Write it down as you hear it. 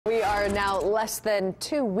We are now less than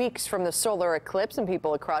 2 weeks from the solar eclipse, and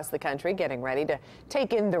people across the country getting ready to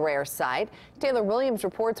take in the rare sight. Taylor Williams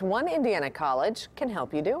reports one Indiana college can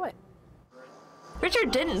help you do it. Richard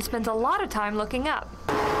Denton spends a lot of time looking up.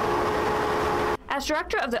 As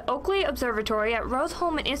director of the Oakley Observatory at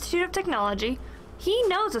Rose-Hulman Institute of Technology, he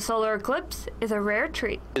knows a solar eclipse is a rare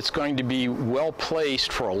treat. It's going to be well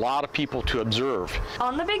placed for a lot of people to observe.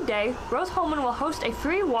 On the big day, Rose-Hulman will host a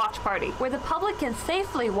free watch party where the public can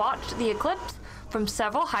safely watch the eclipse from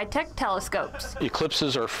several high-tech telescopes.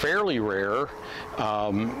 Eclipses are fairly rare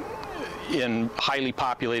in highly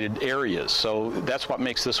populated areas, so that's what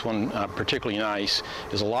makes this one particularly nice,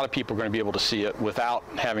 is a lot of people are going to be able to see it without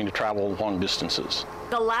having to travel long distances.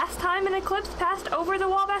 The last time an eclipse passed over the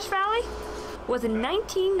Wabash Valley was in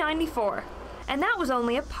 1994, and that was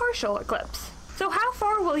only a partial eclipse. So how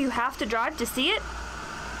far will you have to drive to see it?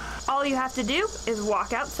 All you have to do is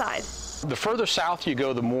walk outside. The further south you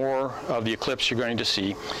go, the more of the eclipse you're going to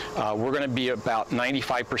see. We're going to be about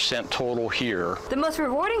 95% total here. The most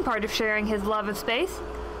rewarding part of sharing his love of space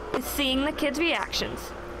is seeing the kids' reactions.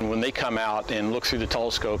 When they come out and look through the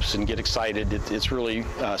telescopes and get excited, it's really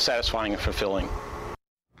satisfying and fulfilling.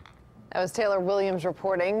 That was Taylor Williams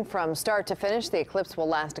reporting. From start to finish, the eclipse will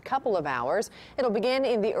last a couple of hours. It'll begin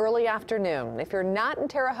in the early afternoon. If you're not in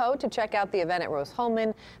Terre Haute to check out the event at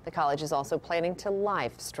Rose-Hulman, the college is also planning to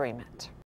live stream it.